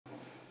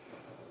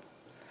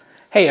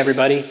Hey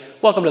everybody,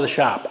 welcome to the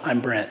shop.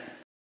 I'm Brent.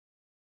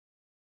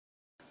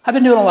 I've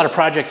been doing a lot of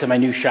projects in my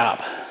new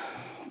shop,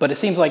 but it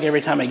seems like every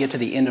time I get to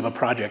the end of a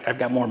project, I've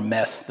got more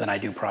mess than I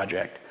do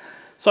project.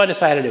 So I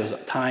decided it was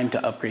time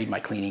to upgrade my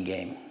cleaning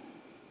game.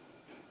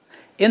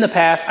 In the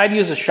past, I've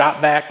used a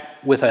shop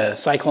vac with a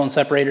cyclone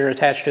separator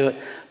attached to it,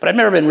 but I've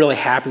never been really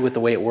happy with the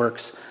way it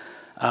works.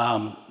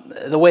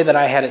 The way that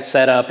I had it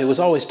set up, it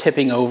was always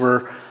tipping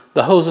over.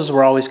 The hoses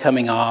were always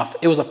coming off.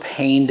 It was a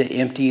pain to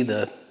empty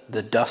the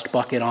dust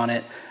bucket on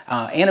it,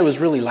 and it was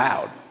really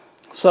loud.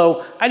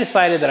 So I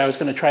decided that I was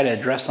going to try to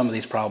address some of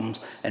these problems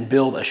and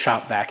build a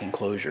shop vac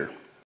enclosure.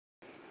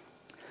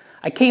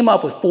 I came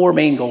up with 4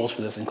 main goals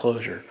for this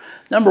enclosure.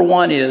 Number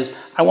 1 is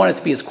I want it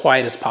to be as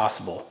quiet as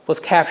possible.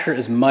 Let's capture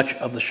as much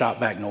of the shop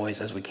vac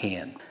noise as we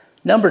can.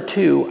 Number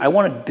 2, I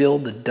want to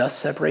build the dust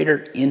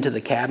separator into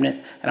the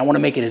cabinet, and I want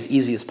to make it as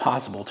easy as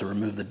possible to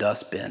remove the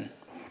dust bin.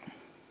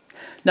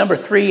 Number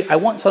 3, I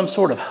want some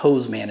sort of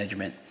hose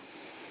management.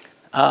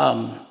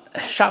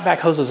 Shop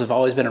vac hoses have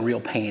always been a real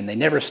pain. They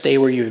never stay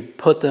where you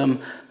put them.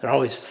 They're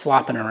always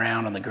flopping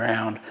around on the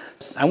ground.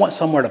 I want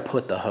somewhere to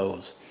put the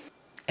hose.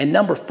 And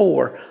number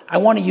 4, I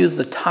want to use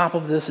the top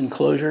of this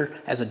enclosure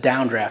as a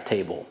downdraft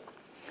table.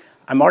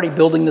 I'm already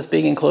building this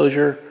big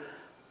enclosure.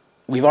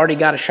 We've already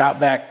got a shop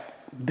vac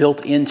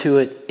built into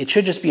it. It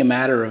should just be a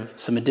matter of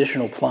some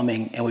additional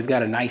plumbing, and we've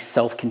got a nice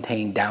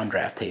self-contained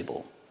downdraft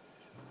table.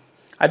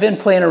 I've been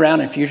playing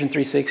around in Fusion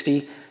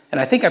 360, and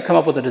I think I've come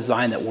up with a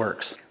design that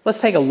works. Let's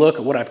take a look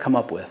at what I've come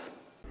up with.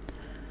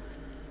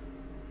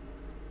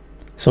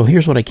 So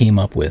here's what I came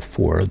up with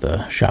for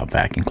the shop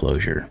vac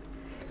enclosure.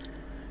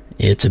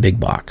 It's a big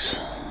box.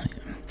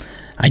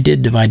 I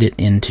did divide it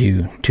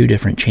into 2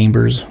 different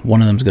chambers.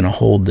 One of them is going to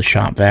hold the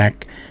shop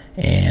vac,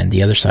 and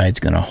the other side is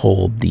going to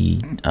hold the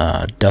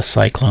dust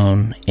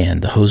cyclone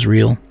and the hose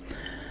reel.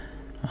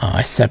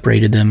 I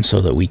separated them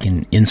so that we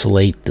can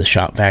insulate the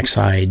shop vac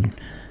side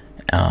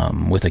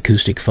with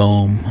acoustic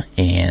foam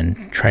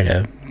and try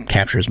to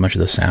capture as much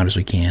of the sound as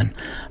we can.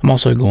 I'm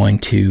also going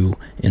to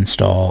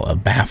install a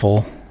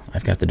baffle.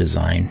 I've got the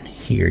design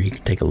here. You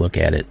can take a look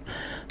at it.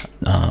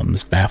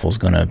 This baffle is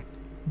going to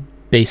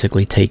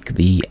basically take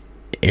the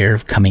air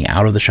coming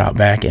out of the shop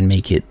vac and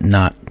make it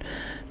not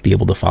be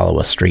able to follow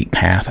a straight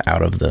path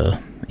out of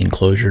the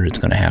enclosure. It's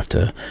going to have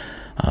to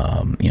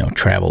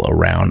travel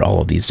around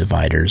all of these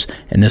dividers,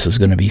 and this is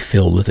going to be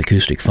filled with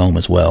acoustic foam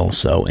as well,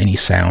 so any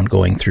sound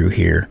going through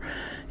here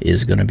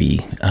is going to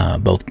be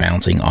both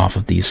bouncing off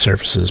of these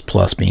surfaces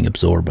plus being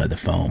absorbed by the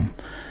foam.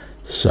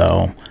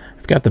 So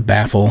I've got the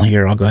baffle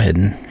here. I'll go ahead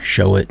and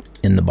show it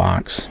in the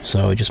box.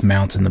 So it just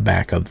mounts in the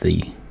back of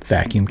the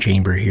vacuum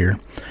chamber here,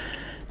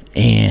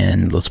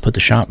 and let's put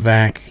the shop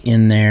vac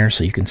in there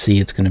so you can see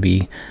it's going to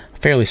be a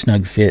fairly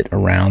snug fit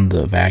around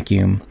the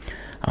vacuum.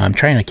 I'm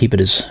trying to keep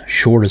it as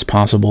short as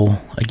possible,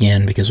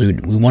 again, because we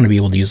want to be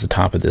able to use the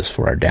top of this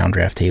for our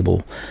downdraft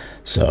table,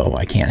 so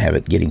I can't have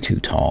it getting too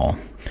tall.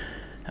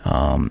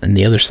 And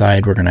the other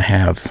side, we're going to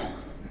have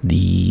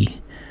the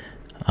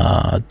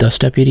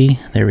dust deputy.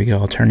 There we go.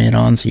 I'll turn it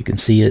on so you can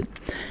see it.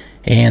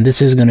 And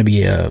this is going to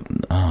be a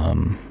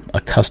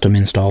custom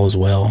install as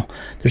well.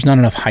 There's not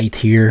enough height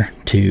here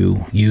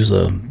to use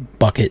a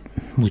bucket,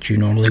 which you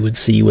normally would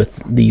see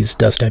with these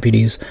dust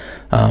deputies.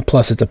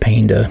 Plus it's a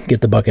pain to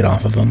get the bucket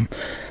off of them.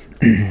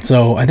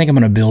 So I think I'm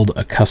going to build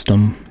a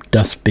custom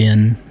dust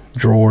bin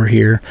drawer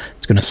here.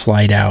 It's going to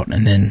slide out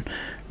and then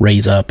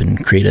raise up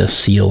and create a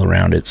seal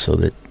around it so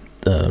that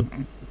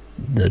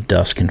the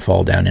dust can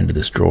fall down into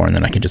this drawer, and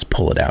then I can just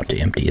pull it out to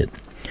empty it.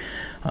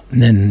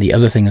 And then the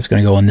other thing that's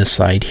going to go on this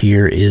side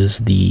here is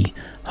the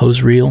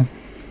hose reel.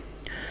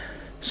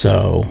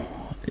 So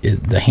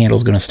the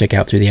handle's going to stick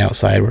out through the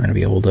outside. We're going to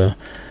be able to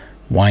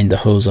wind the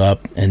hose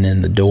up, and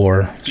then the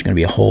door, there's going to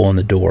be a hole in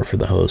the door for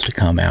the hose to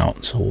come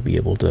out, so we'll be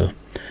able to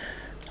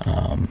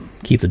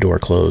keep the door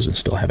closed and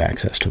still have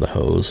access to the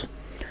hose.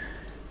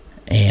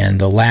 And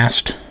the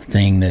last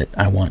thing that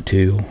I want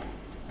to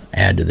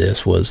add to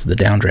this was the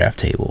downdraft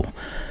table,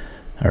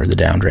 or the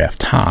downdraft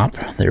top.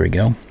 There we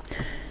go.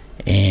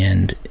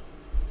 And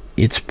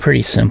it's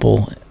pretty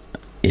simple.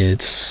 We're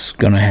just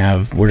going to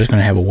have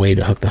a way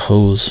to hook the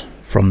hose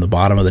from the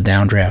bottom of the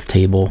downdraft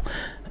table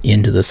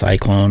into the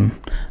cyclone.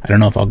 I don't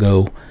know if I'll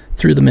go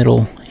through the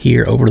middle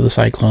here over to the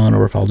cyclone,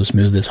 or if I'll just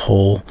move this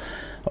hole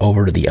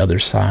over to the other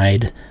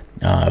side.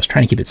 I was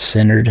trying to keep it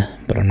centered,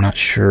 but I'm not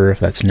sure if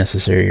that's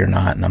necessary or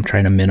not, and I'm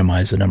trying to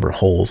minimize the number of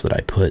holes that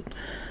I put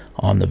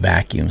on the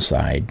vacuum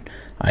side.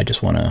 I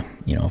just want to,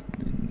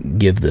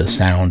 give the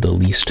sound the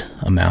least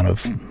amount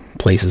of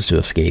places to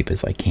escape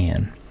as I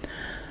can.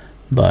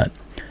 But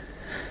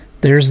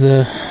there's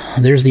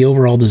the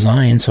overall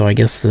design, so I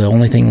guess the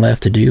only thing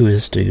left to do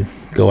is to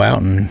go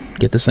out and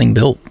get this thing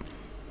built.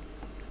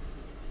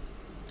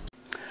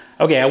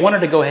 Okay, I wanted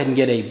to go ahead and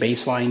get a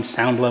baseline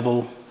sound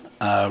level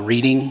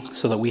reading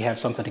so that we have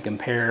something to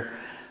compare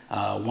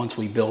once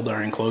we build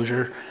our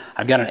enclosure.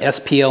 I've got an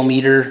SPL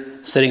meter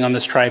sitting on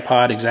this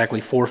tripod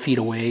exactly 4 feet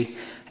away,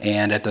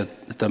 and at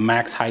the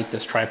max height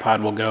this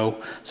tripod will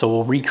go. So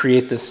we'll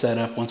recreate this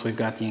setup once we've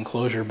got the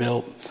enclosure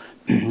built.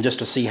 just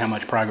to see how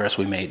much progress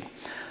we made.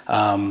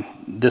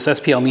 This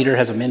SPL meter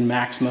has a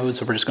min-max mode,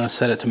 so we're just going to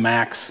set it to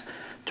max,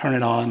 turn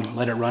it on,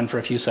 let it run for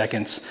a few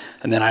seconds,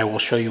 and then I will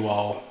show you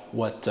all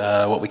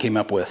what we came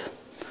up with.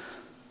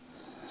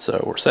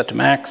 So we're set to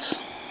max.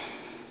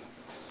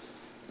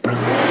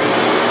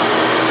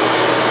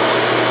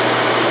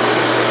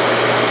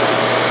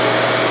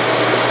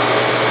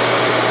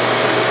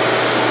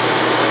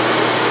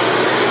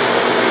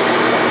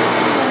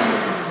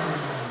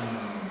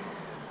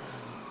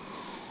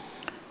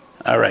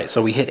 All right,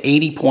 so we hit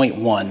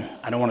 80.1.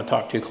 I don't want to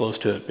talk too close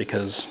to it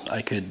because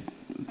I could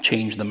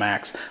change the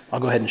max. I'll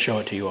go ahead and show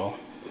it to you all.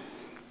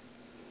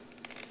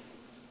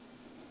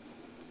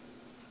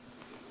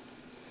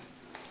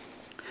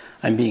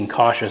 I'm being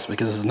cautious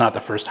because this is not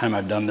the first time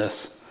I've done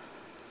this.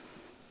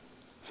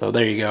 So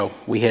there you go,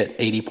 we hit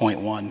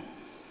 80.1.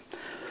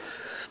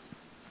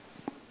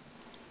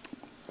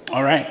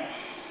 All right,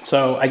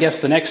 so I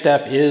guess the next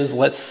step is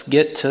let's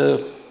get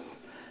to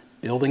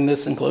building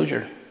this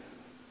enclosure.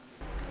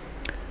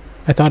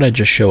 I thought I'd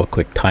just show a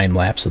quick time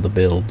lapse of the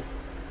build.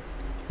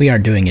 We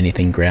aren't doing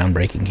anything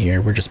groundbreaking here,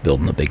 we're just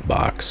building a big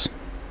box.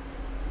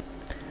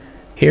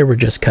 Here we're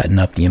just cutting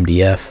up the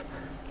MDF.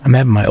 I'm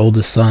having my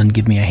oldest son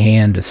give me a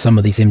hand as some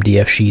of these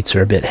MDF sheets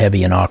are a bit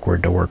heavy and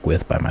awkward to work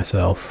with by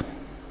myself.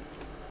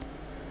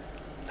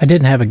 I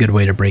didn't have a good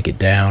way to break it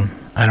down.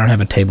 I don't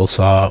have a table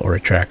saw or a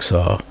track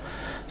saw,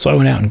 so I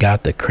went out and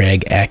got the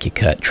Kreg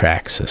AccuCut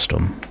track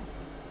system.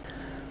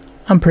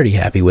 I'm pretty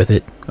happy with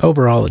it.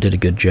 Overall it did a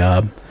good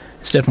job.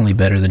 It's definitely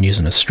better than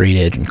using a straight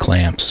edge and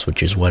clamps,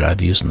 which is what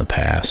I've used in the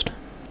past.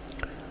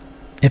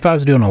 If I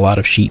was doing a lot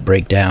of sheet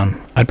breakdown,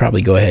 I'd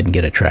probably go ahead and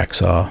get a track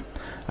saw.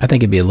 I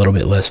think it'd be a little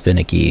bit less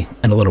finicky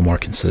and a little more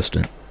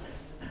consistent.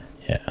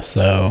 Yeah,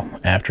 so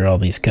after all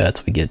these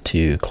cuts, we get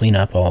to clean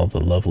up all the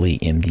lovely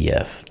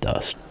MDF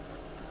dust.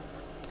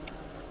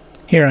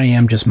 Here I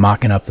am just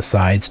mocking up the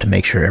sides to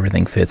make sure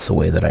everything fits the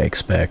way that I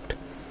expect.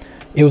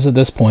 It was at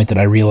this point that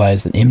I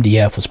realized that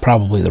MDF was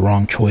probably the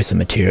wrong choice of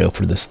material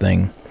for this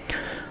thing.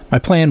 My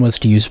plan was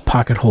to use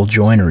pocket hole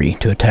joinery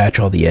to attach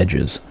all the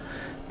edges,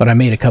 but I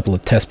made a couple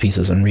of test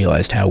pieces and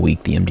realized how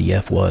weak the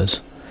MDF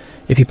was.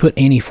 If you put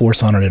any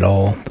force on it at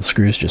all, the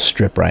screws just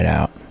strip right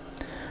out.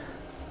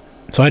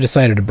 So I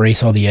decided to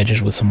brace all the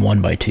edges with some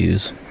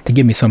 1x2s to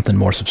give me something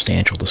more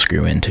substantial to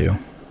screw into.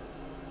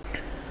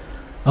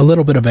 A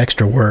little bit of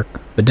extra work,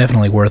 but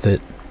definitely worth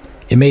it.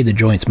 It made the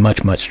joints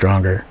much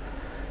stronger.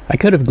 I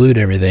could have glued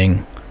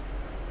everything,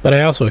 but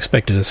I also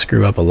expected to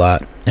screw up a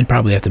lot and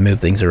probably have to move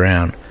things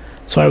around.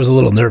 So I was a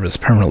little nervous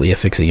permanently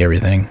affixing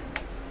everything.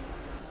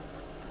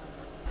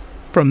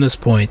 From this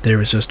point, there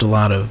was just a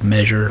lot of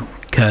measure,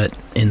 cut,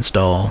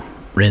 install,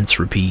 rinse,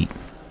 repeat.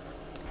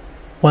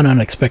 One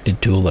unexpected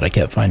tool that I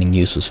kept finding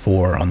uses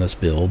for on this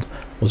build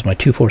was my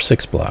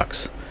 246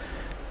 blocks.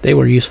 They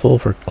were useful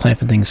for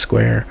clamping things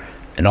square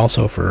and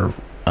also for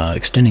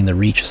extending the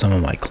reach of some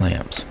of my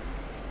clamps.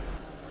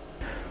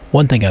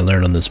 One thing I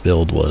learned on this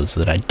build was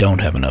that I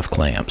don't have enough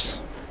clamps.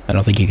 I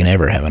don't think you can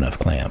ever have enough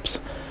clamps.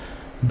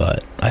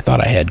 But I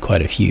thought I had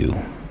quite a few.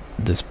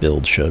 This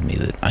build showed me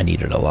that I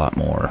needed a lot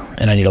more,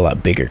 and I need a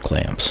lot bigger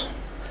clamps.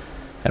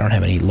 I don't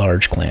have any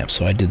large clamps,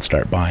 so I did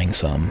start buying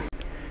some.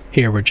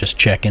 Here we're just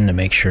checking to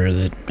make sure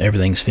that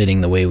everything's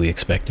fitting the way we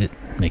expect it.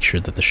 Make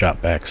sure that the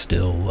shop vac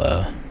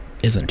still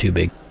isn't too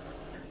big.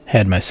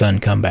 Had my son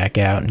come back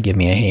out and give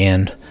me a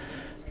hand.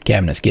 The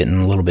cabinet's getting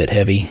a little bit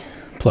heavy,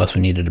 plus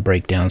we needed to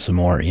break down some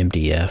more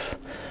MDF.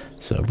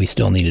 So we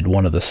still needed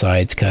one of the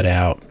sides cut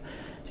out,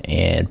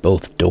 and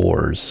both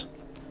doors.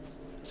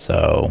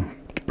 So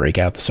break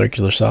out the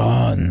circular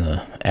saw and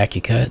the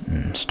AccuCut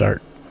and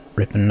start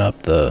ripping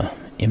up the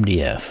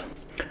MDF.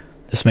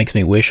 This makes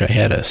me wish I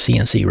had a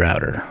CNC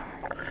router.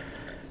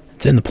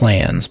 It's in the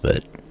plans,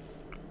 but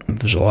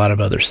there's a lot of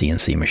other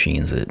CNC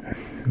machines that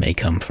may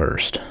come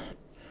first.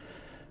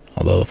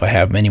 Although if I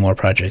have many more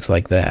projects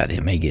like that,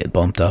 it may get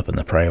bumped up in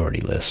the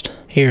priority list.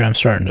 Here I'm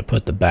starting to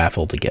put the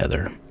baffle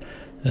together.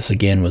 This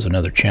again was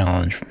another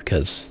challenge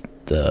because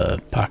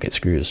the pocket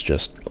screws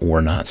just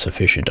were not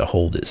sufficient to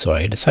hold it, so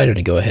I decided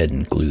to go ahead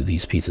and glue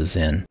these pieces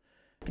in.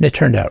 And it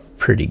turned out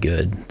pretty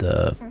good.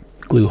 The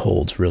glue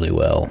holds really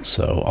well,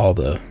 so all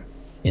the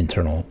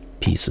internal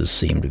pieces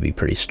seem to be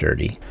pretty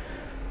sturdy.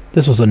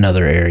 This was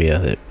another area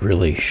that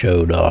really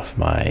showed off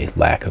my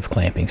lack of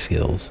clamping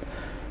skills.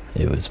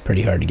 It was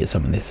pretty hard to get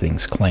some of these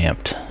things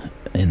clamped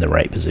in the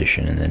right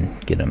position and then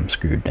get them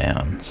screwed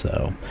down.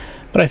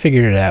 But I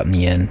figured it out in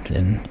the end,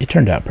 and it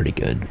turned out pretty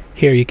good.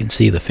 Here you can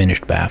see the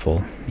finished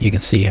baffle. You can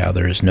see how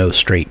there is no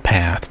straight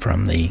path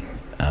from the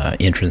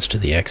entrance to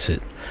the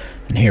exit.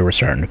 And here we're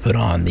starting to put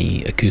on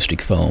the acoustic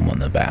foam on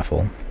the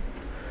baffle.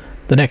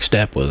 The next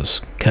step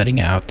was cutting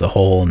out the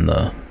hole in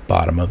the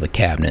bottom of the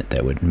cabinet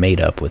that would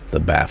mate up with the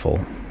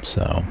baffle.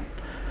 So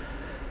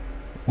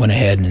went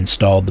ahead and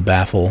installed the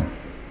baffle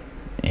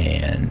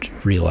and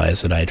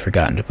realized that I'd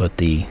forgotten to put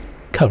the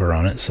cover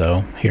on it,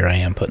 so here I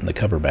am putting the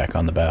cover back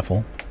on the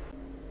baffle.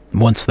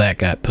 Once that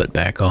got put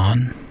back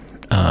on,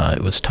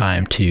 it was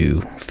time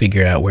to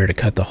figure out where to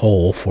cut the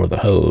hole for the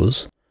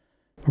hose.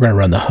 We're going to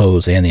run the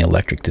hose and the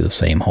electric through the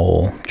same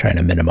hole, trying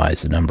to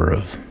minimize the number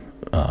of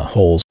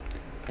holes.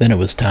 Then it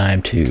was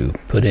time to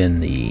put in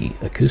the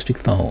acoustic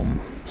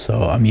foam.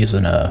 So I'm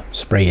using a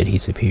spray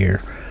adhesive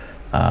here,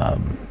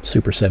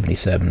 Super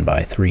 77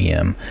 by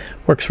 3M.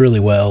 Works really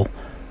well.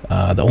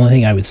 The only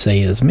thing I would say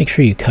is make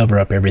sure you cover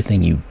up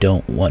everything you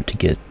don't want to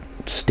get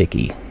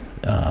sticky.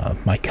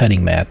 My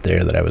cutting mat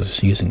there that I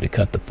was using to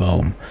cut the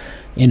foam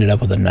ended up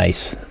with a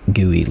nice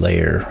gooey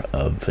layer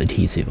of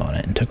adhesive on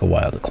it and took a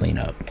while to clean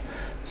up.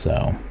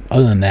 So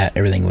other than that,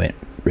 everything went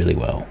really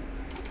well.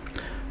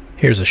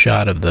 Here's a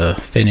shot of the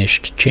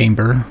finished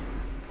chamber.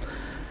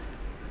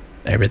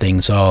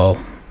 Everything's all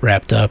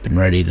wrapped up and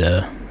ready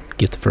to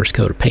get the first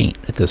coat of paint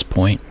at this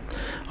point.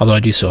 Although I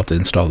do still have to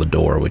install the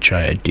door, which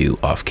I do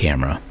off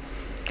camera.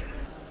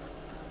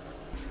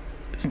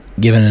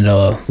 Giving it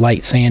a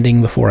light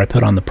sanding before I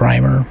put on the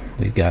primer.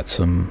 We've got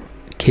some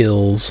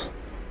Kills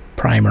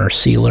primer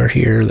sealer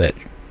here that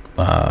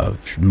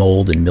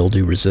mold and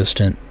mildew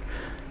resistant,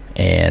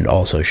 and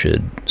also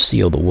should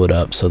seal the wood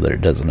up so that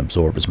it doesn't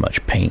absorb as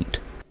much paint.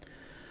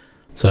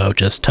 So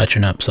just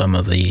touching up some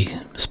of the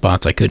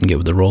spots I couldn't get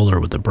with the roller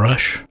with the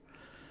brush.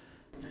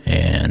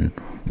 And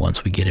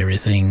once we get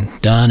everything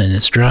done and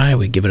it's dry,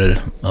 we give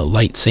it a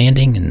light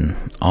sanding and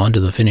on to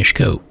the finished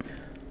coat.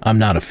 I'm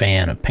not a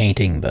fan of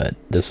painting, but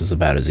this is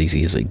about as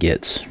easy as it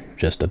gets.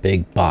 Just a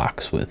big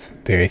box with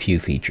very few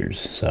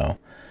features, so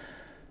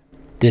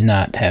did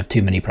not have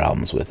too many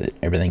problems with it.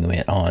 Everything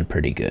went on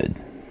pretty good.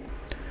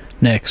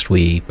 Next,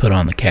 we put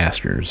on the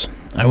casters.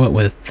 I went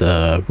with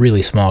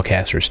really small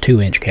casters,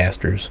 2-inch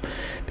casters,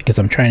 because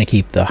I'm trying to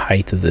keep the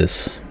height of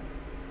this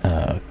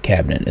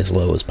cabinet as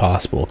low as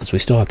possible, because we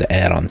still have to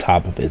add on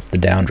top of it the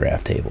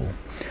downdraft table.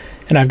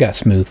 And I've got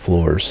smooth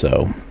floors,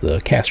 so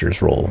the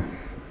casters roll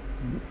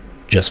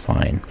just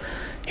fine.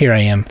 Here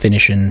I am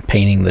finishing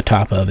painting the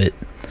top of it,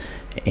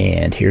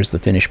 and here's the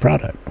finished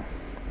product.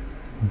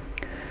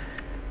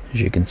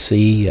 As you can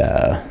see,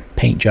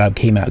 paint job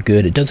came out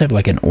good. It does have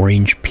like an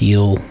orange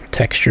peel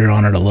texture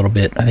on it a little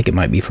bit. I think it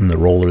might be from the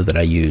roller that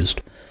I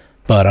used,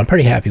 but I'm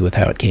pretty happy with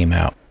how it came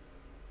out.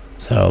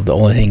 So the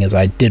only thing is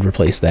I did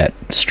replace that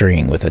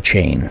string with a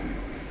chain.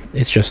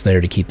 It's just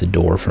there to keep the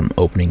door from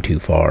opening too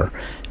far,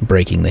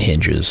 breaking the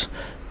hinges.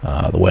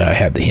 The way I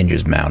have the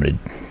hinges mounted,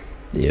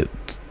 it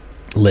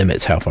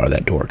limits how far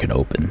that door can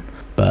open.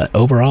 But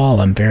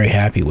overall, I'm very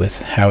happy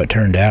with how it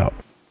turned out.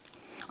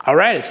 All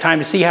right, it's time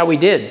to see how we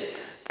did.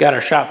 Got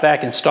our shop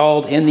vac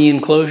installed in the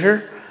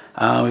enclosure.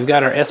 We've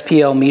got our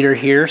SPL meter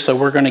here, so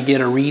we're going to get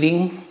a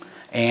reading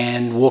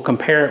and we'll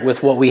compare it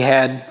with what we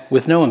had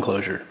with no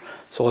enclosure.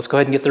 So let's go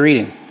ahead and get the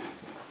reading.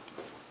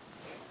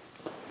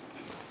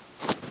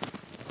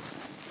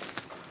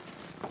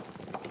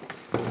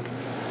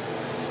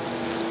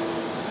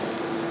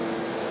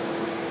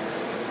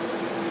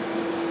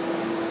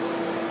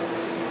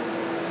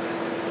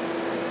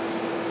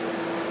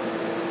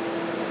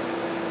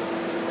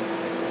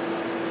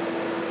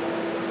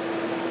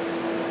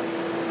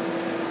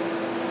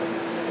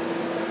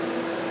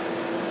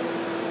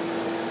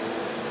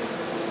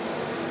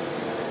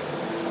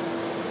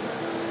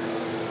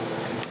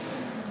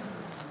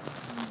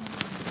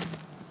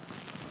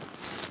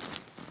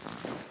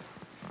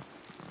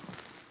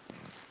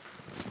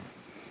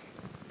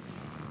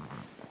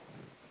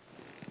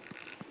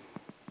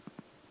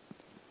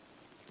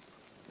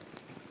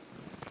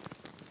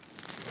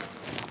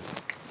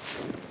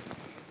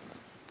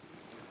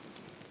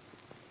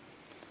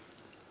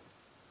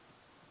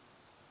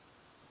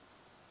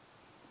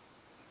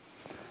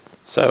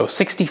 So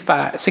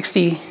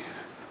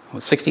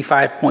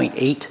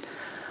 65.8,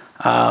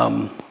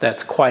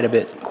 that's quite a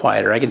bit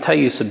quieter. I can tell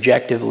you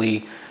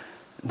subjectively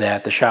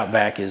that the shop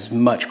vac is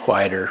much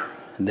quieter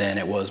than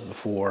it was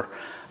before.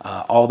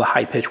 All the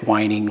high-pitched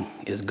whining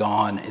is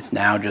gone. It's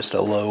now just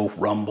a low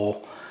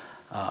rumble.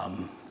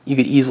 You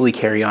could easily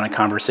carry on a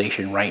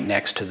conversation right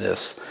next to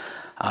this.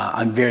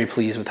 I'm very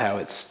pleased with how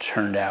it's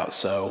turned out.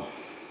 So,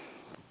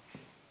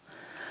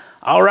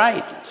 all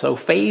right, so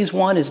phase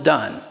one is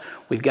done.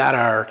 We've got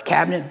our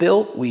cabinet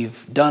built.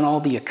 We've done all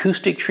the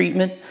acoustic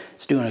treatment.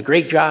 It's doing a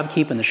great job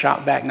keeping the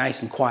shop vac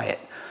nice and quiet.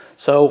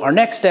 So our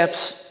next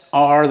steps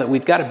are that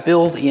we've got to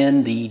build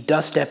in the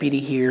dust deputy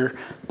here,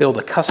 build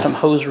a custom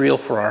hose reel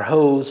for our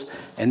hose,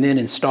 and then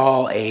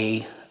install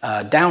a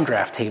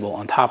downdraft table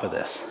on top of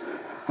this.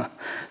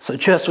 So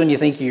just when you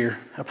think you're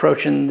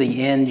approaching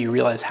the end, you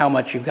realize how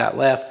much you've got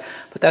left,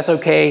 but that's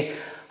okay.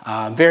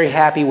 I'm very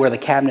happy where the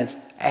cabinet's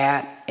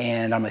at,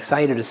 and I'm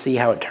excited to see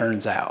how it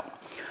turns out.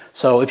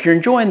 So if you're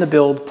enjoying the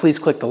build, please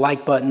click the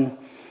like button,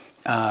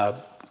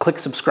 click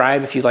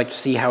subscribe if you'd like to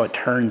see how it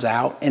turns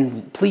out,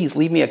 and please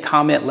leave me a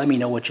comment, let me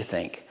know what you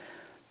think.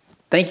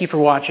 Thank you for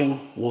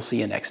watching. We'll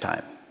see you next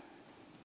time.